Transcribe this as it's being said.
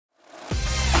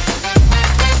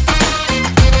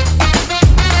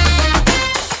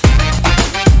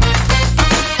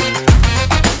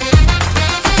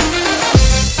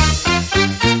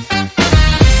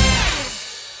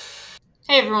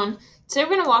Today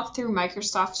we're going to walk through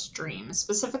Microsoft Stream,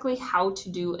 specifically how to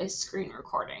do a screen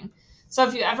recording. So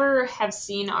if you ever have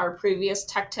seen our previous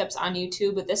tech tips on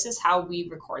YouTube, this is how we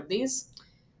record these.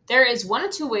 There is one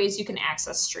of two ways you can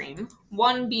access Stream,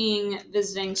 one being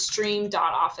visiting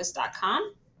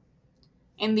stream.office.com,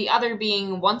 and the other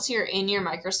being once you're in your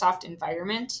Microsoft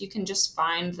environment, you can just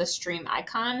find the Stream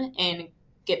icon and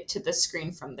get to the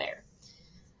screen from there.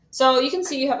 So you can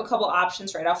see you have a couple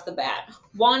options right off the bat.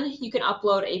 One, you can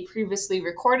upload a previously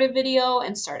recorded video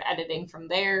and start editing from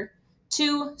there.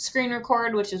 Two, screen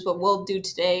record, which is what we'll do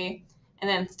today. And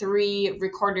then three,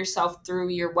 record yourself through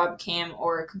your webcam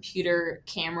or computer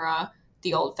camera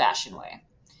the old-fashioned way.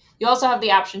 You also have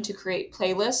the option to create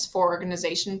playlists for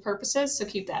organization purposes, so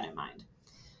keep that in mind.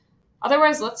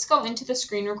 Otherwise, let's go into the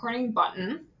screen recording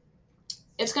button.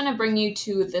 It's going to bring you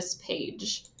to this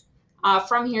page.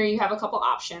 From here, you have a couple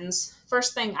options.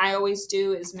 First thing I always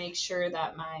do is make sure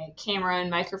that my camera and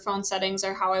microphone settings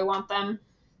are how I want them.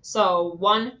 So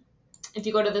one, if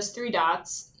you go to this three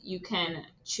dots, you can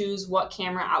choose what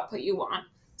camera output you want.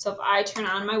 So if I turn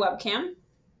on my webcam,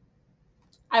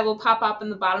 I will pop up in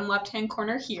the bottom left-hand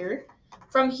corner here.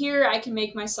 From here, I can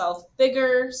make myself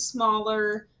bigger,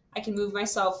 smaller. I can move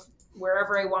myself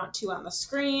wherever I want to on the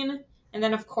screen. And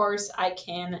then, of course, I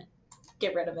can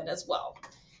get rid of it as well.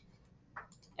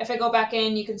 If I go back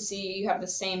in, you can see you have the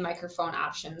same microphone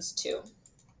options too.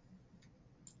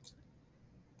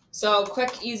 So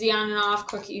quick, easy on and off,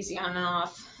 quick, easy on and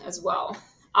off as well.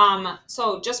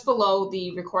 So just below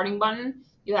the recording button,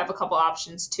 you have a couple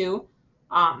options too.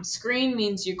 Screen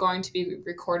means you're going to be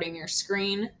recording your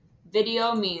screen.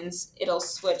 Video means it'll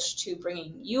switch to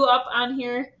bringing you up on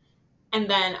here. And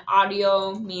then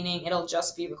audio, meaning it'll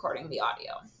just be recording the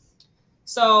audio.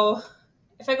 So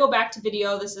if I go back to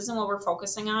video, this isn't what we're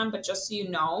focusing on, but just so you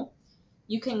know,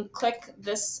 you can click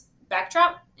this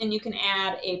backdrop and you can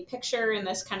add a picture, and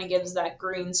this kind of gives that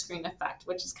green screen effect,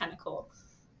 which is kind of cool.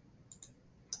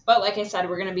 But like I said,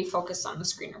 we're going to be focused on the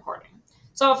screen recording.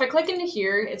 So if I click into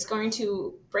here, it's going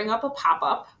to bring up a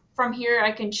pop-up. From here,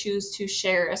 I can choose to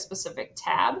share a specific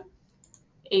tab,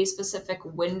 a specific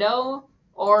window,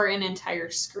 or an entire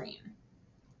screen.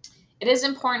 It is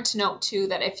important to note too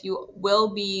that if you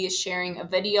will be sharing a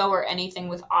video or anything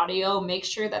with audio, make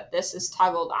sure that this is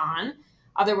toggled on.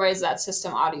 Otherwise, that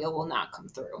system audio will not come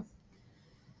through.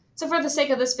 So for the sake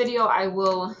of this video, I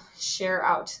will share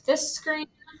out this screen.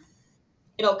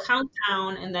 It'll count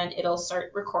down and then it'll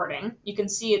start recording. You can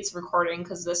see it's recording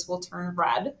because this will turn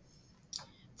red.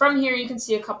 From here, you can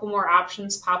see a couple more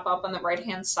options pop up on the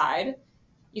right-hand side.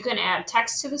 You can add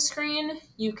text to the screen.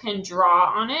 You can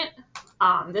draw on it.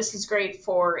 This is great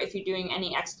for if you're doing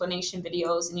any explanation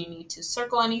videos and you need to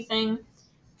circle anything.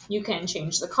 You can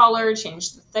change the color,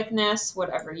 change the thickness,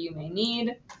 whatever you may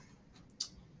need.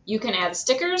 You can add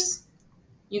stickers.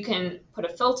 You can put a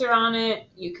filter on it.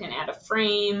 You can add a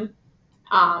frame,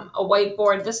 a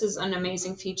whiteboard. This is an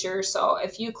amazing feature. So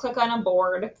if you click on a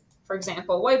board, for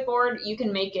example, whiteboard, you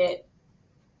can make it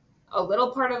a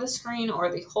little part of the screen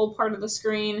or the whole part of the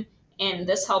screen. And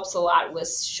this helps a lot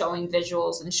with showing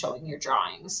visuals and showing your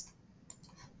drawings.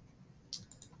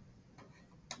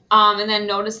 And then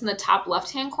notice in the top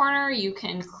left-hand corner, you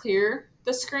can clear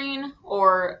the screen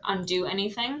or undo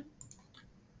anything.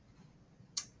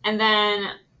 And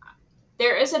then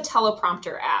there is a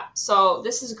teleprompter app. So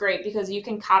this is great because you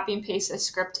can copy and paste a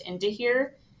script into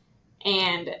here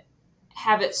and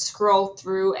have it scroll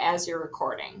through as you're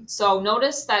recording. So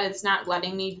notice that it's not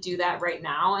letting me do that right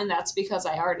now, and that's because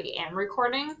I already am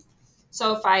recording.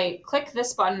 So if I click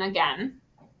this button again,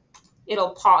 it'll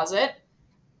pause it.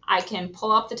 I can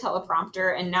pull up the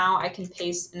teleprompter, and now I can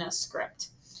paste in a script.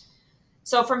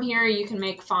 So from here, you can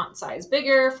make font size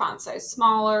bigger, font size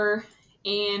smaller,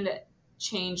 and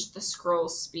change the scroll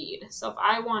speed. So if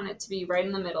I want it to be right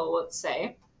in the middle, let's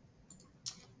say,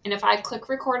 and if I click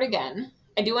record again,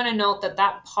 I do want to note that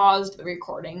that paused the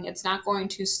recording. It's not going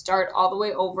to start all the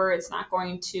way over. It's not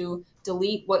going to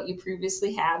delete what you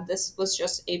previously had. This was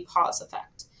just a pause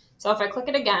effect. So if I click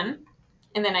it again,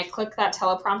 and then I click that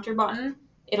teleprompter button,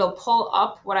 it'll pull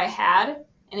up what I had,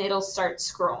 and it'll start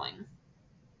scrolling.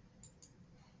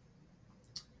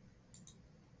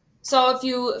 So if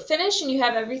you finish and you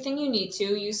have everything you need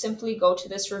to, you simply go to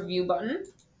this review button.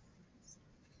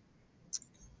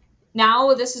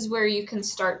 Now this is where you can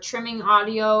start trimming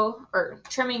audio or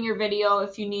trimming your video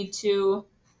if you need to,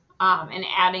 and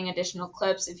adding additional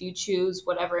clips if you choose,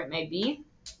 whatever it may be.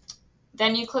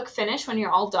 Then you click finish when you're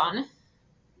all done.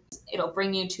 It'll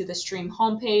bring you to the stream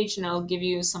homepage and it'll give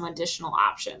you some additional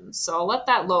options. So I'll let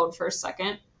that load for a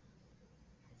second.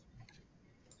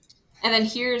 And then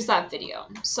here's that video.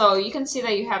 So you can see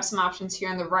that you have some options here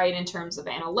on the right in terms of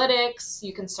analytics.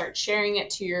 You can start sharing it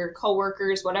to your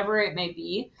coworkers, whatever it may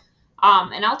be.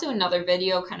 And I'll do another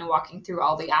video kind of walking through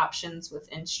all the options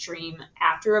within Stream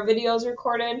after a video is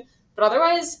recorded. But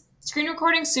otherwise, screen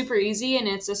recording is super easy and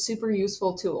it's a super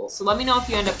useful tool. So let me know if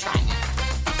you end up trying it.